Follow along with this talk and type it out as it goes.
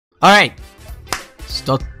Alright.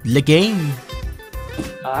 Start the game.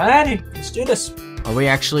 Alrighty, let's do this. Are we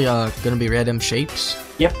actually gonna be random shapes?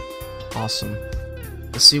 Yep. Awesome.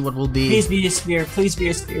 Let's see what will be. Please be a sphere, please be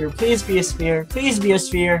a sphere, please be a sphere, please be a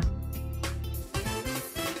sphere.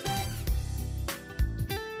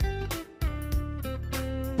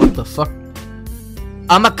 What the fuck?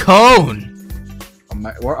 I'm a cone!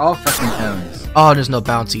 We're all fucking cones. Oh, there's no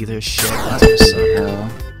bounce either. Shit, that's gonna suck. Hell.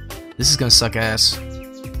 This is gonna suck ass.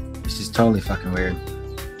 This is totally fucking weird.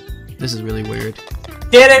 This is really weird.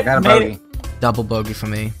 Did I it! got a Made bogey. it! Double bogey for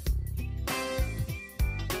me.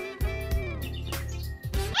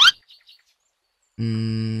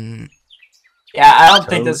 Yeah, I don't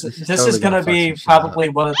think this This is is totally gonna gonna be fuck some shit probably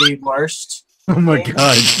one of the worst. Oh my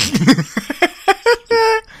god.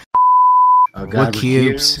 Oh god. What we're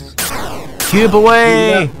cubes? Cube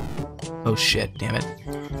away! Oh shit, damn it.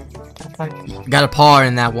 Got a par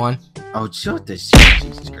in that one. Oh, chill with this shit.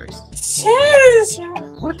 Jesus Christ. Yes!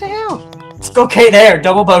 What the hell? Let's go K there,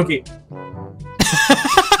 double bogey.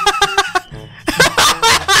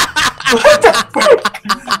 What the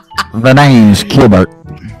fuck? The name's Gilbert.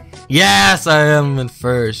 Yes, I am in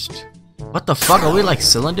first. What the fuck? Are we like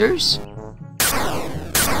cylinders?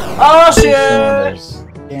 Oh shit!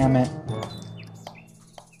 Damn it.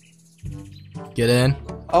 Get in.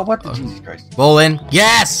 Oh, what the Jesus Christ. Roll in.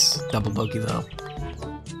 Yes! Double bogey though.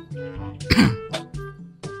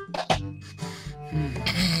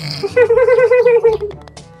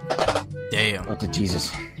 Damn. What the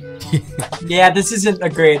Jesus. Yeah, this isn't the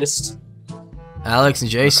greatest. Alex and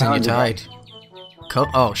Jason, you What kind tied.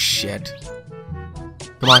 Oh shit.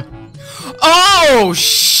 Come on. Oh,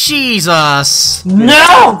 Jesus!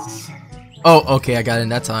 No! Oh, okay, I got in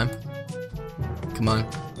that time. Come on.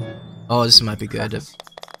 Oh, this might be good.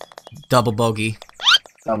 Double bogey.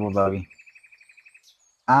 Double bogey.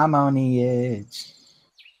 I'm on the edge.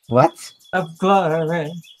 What? Of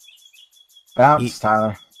glory. Bounce,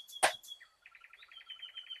 Tyler.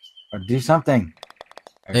 Or do something.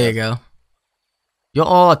 There you go. You're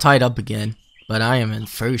all tied up again, but I am in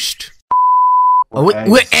first. Oh,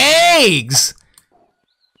 with eggs!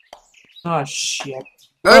 Oh shit.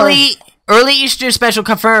 Early Easter special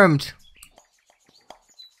confirmed.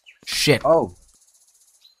 Shit. Oh.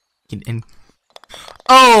 Get in.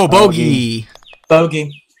 Oh, bogey.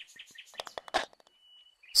 Bogey.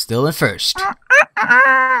 Still in first.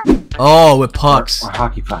 Oh, with pucks. Or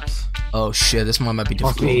hockey pucks. Oh shit, this one might be Full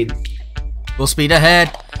difficult. speed. Full speed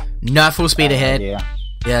ahead. Not full speed ahead. Yeah.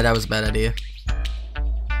 Yeah, that was a bad idea.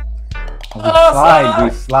 We slide, we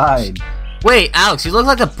slide. Wait, Alex, you look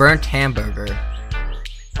like a burnt hamburger.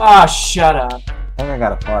 Oh, shut up. I think I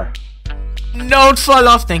got a par. Don't fall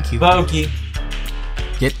off, thank you. Bogey.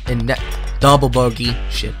 Get in that double bogey.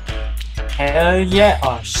 Shit. Hell yeah.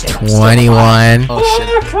 Oh shit. 21. Oh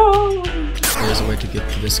Oh, shit. There's a way to get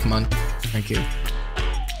to this. Come on. Thank you.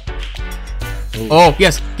 Oh,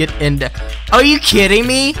 yes. Get in there. Are you kidding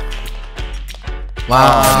me?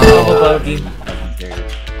 Wow. Double bogey.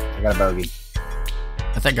 I got a bogey.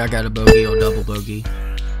 I think I got a bogey or double bogey.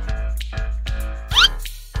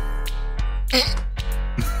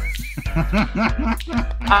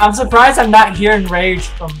 I'm surprised I'm not hearing rage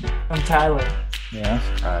from Tyler. Yeah,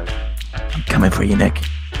 I'm surprised. I'm coming for you, Nick.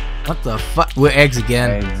 What the fuck? We're eggs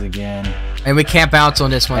again. Eggs again. And we can't bounce on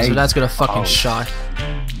this one, so Eggs. that's gonna fucking Oh. shot.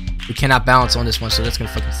 We cannot bounce on this one, so that's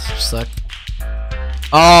gonna fucking suck.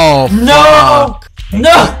 Oh, No! fuck.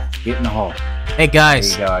 No! Get in the hole. Hey, There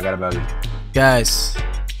guys. you go, I got a bogey. Guys.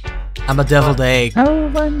 I'm a deviled egg. No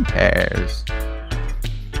one cares.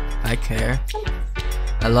 I care.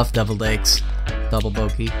 I love deviled eggs. Double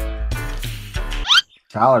bogey.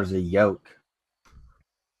 Tyler's a yolk.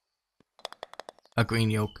 A green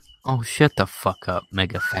yolk. Oh, shut the fuck up,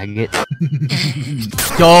 mega faggot.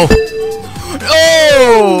 Go!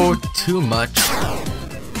 Oh! Too much.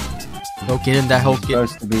 Go get in that hole. Get.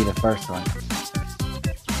 Supposed to be the first one.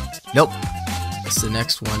 Nope. It's the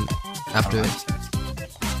next one after it.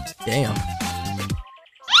 Damn.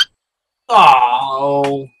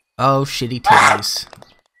 Oh. Oh, shitty titties.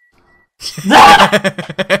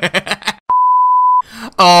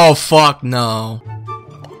 Oh, fuck no.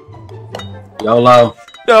 YOLO.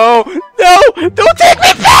 No! No! Don't take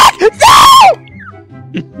me back! No!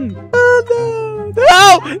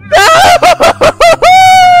 No! No!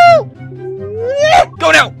 No!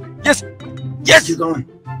 Go now! Yes! Yes! Keep going.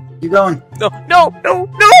 Keep going. No! No! No!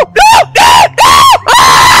 No! No!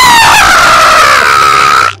 No!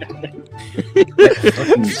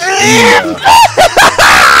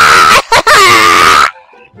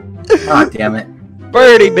 Ah, damn it.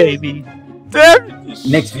 Birdie, baby.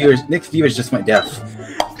 Nick's viewers just went deaf.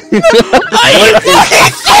 Are you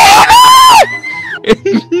fucking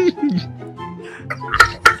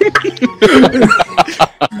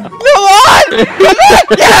Come on!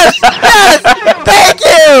 Yes! Yes! Thank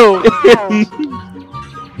you!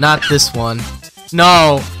 Not this one.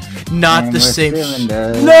 No! Not And the we're same. doing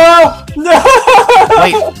the- No! No!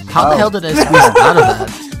 Wait, how the hell did I squeeze out of that?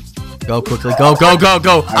 Go quickly, go, go, go,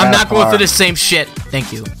 go! I I'm got not a going par. through the same shit.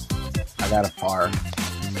 Thank you. I got a par.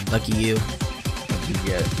 Lucky you. What'd you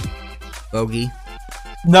get? Bogey.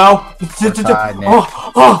 No! tied, Nick.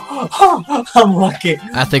 I'm lucky.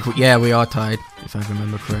 I think, yeah, we are tied, if I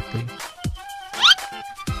remember correctly.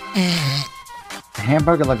 The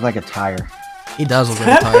hamburger looked like a tire. He does look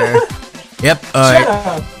like a tire. Yep, Shut alright.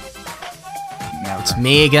 up. It's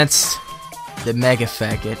me against the mega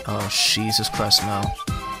faggot. Oh, Jesus Christ, no.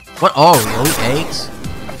 What? Oh, really? Eggs?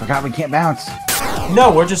 I forgot we can't bounce.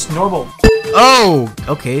 No, we're just normal. Oh!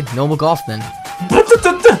 Okay, normal golf then.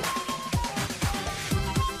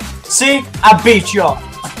 See? I beat y'all.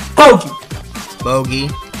 Bogey. Bogey.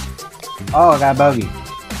 Oh, I got a bogey.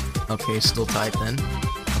 Okay, still tied then.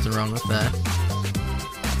 Nothing wrong with that.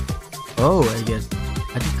 Oh, I did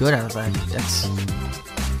good out of that. That's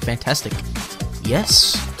fantastic.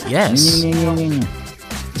 Yes. Yes.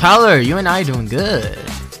 Tyler, you and I doing good.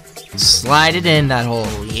 Slide it in that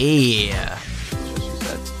hole. Yeah.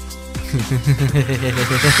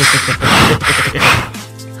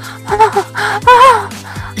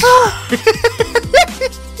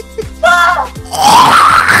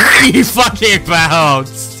 He fucking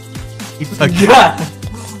bounced. He fucking...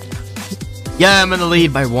 Yeah, I'm in the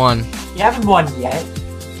lead by 1. You haven't won yet,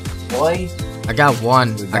 boy. I got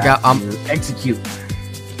 1. We I got to execute.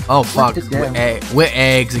 Oh fuck. the devil? We're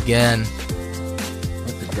eggs again.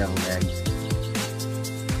 What the devil egg?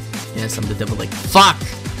 Yes, I'm the devil. Like fuck.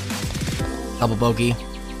 Double bogey.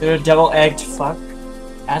 You're a double-egged fuck.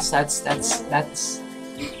 That's a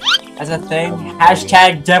thing.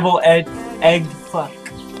 Hashtag double-egged fuck.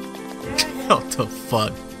 What the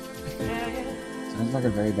fuck? Sounds like a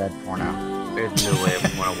very bad porno. There's no way I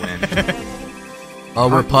want to win. Oh,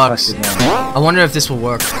 we're pucks. Fuck again. I wonder if this will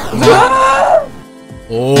work.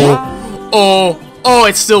 Oh,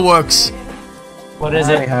 it still works. What is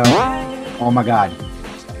it? Oh my god.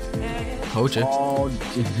 Told you. Oh,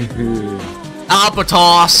 dude.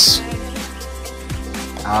 Albatross.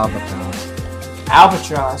 Albatross.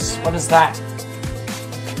 Albatross. What is that?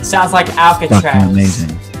 Sounds like Alcatraz. Fucking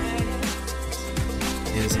amazing.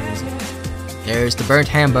 It is amazing. There's the burnt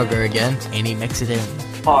hamburger again, and he mixes it in.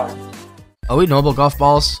 Hard. Are we noble golf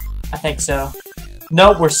balls? I think so.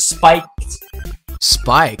 No, we're spiked.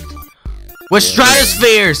 Spiked. We're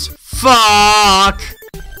stratospheres. Fuck.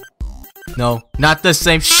 No, not the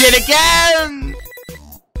same shit again.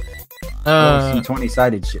 Some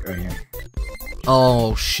 20-sided shit right here.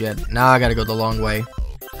 Oh shit. Now I gotta go the long way.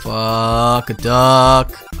 Fuck a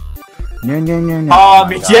duck. No. Oh, my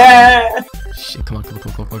me God. yeah! Shit, come on.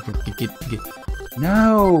 Get.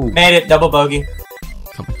 No. Made it, double bogey.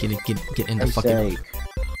 Come on, get in the For fucking. sake.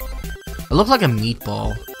 It looked like a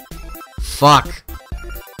meatball. Fuck.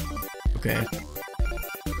 Okay.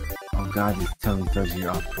 Oh god, this totally throws you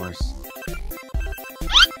off course.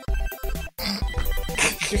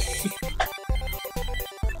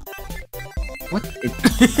 What?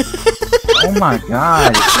 Oh my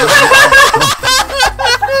god.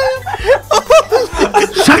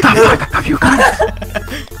 Shut the fuck up, you cunt!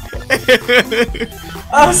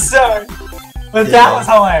 I'm sorry. But that was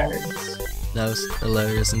hilarious. That was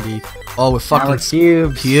hilarious indeed. Oh, we're Now fucking it's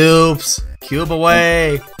cubes. Cube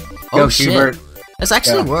away. Go, Oh shit. Cubert. This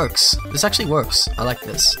actually Go. works. This actually works. I like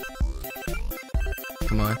this.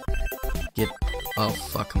 Come on. Get. Oh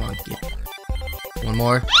fuck. Come on. Get. One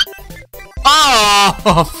more.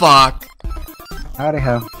 Oh fuck. Howdy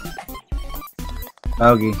ho.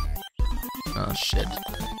 Bogey. Oh shit.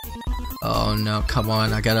 Oh no. Come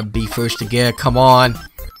on. I gotta be first again. Come on.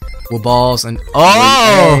 We're balls and.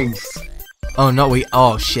 Oh. Eggs. Oh no. We.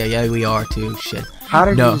 Oh shit. Yeah, we are too. Shit. How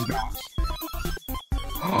did No. you just bounce?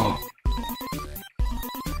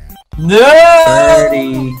 No!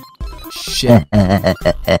 30. Shit.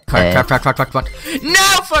 Crack.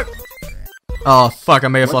 No, fuck! Oh, fuck, I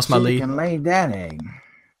may have lost my lead. Chicken laid that egg?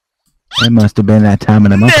 It must have been that time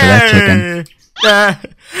of the month for that chicken.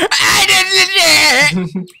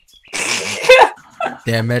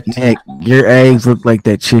 Damn it. Nick, your eggs look like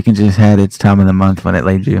that chicken just had its time of the month when it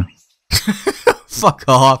laid you. Fuck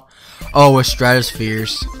off. Oh, we're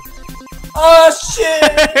stratospheres. Oh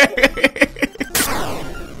shit!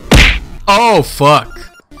 Oh, fuck.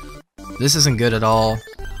 This isn't good at all.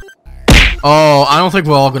 Oh, I don't think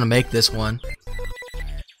we're all gonna make this one.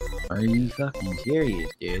 Are you fucking serious,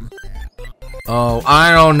 dude? Oh,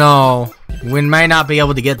 I don't know. We might not be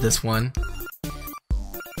able to get this one.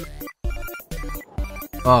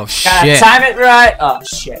 Oh, Gotta shit. time it right. Oh,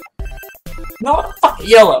 shit. No, fuck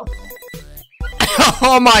yellow.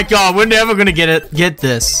 Oh my god, we're never gonna get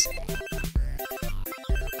this.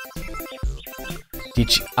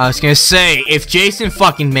 I was gonna say, if Jason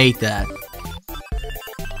fucking made that.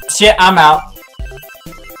 Shit, I'm out.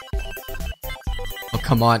 Oh,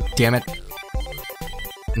 come on, damn it.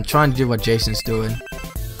 I'm trying to do what Jason's doing.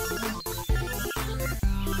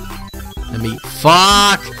 Let me.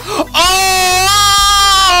 Fuck!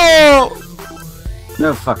 Oh!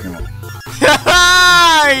 No fucking way.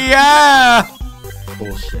 Yeah!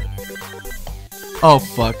 Bullshit. Oh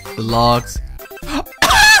fuck, the logs.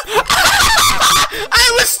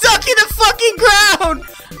 I was stuck in the fucking ground!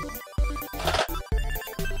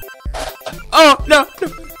 Oh, no, no.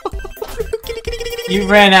 You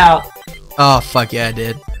ran out. Oh, fuck yeah, I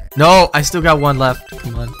did. No, I still got one left.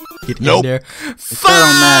 Come on, get in there. Still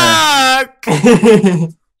don't matter.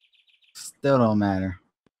 Fuck! Still don't matter.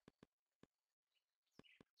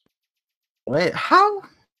 Wait, how?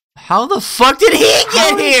 How the fuck did he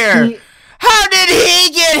get here? How did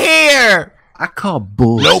he get here? I call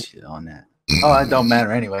bullshit on that. Oh, it don't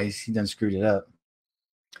matter anyways. He done screwed it up.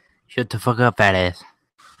 Shut the fuck up, fat ass.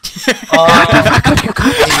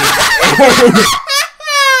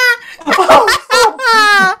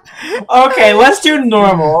 Okay, let's do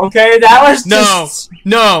normal, okay? That was No, just...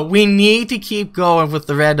 no, we need to keep going with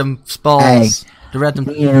the random balls. The random.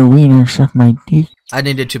 Wiener, suck my dick. I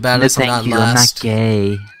didn't do too bad. At No, least I'm thank not you. I'm not last.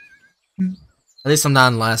 gay. At least I'm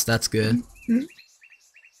not in last. That's good.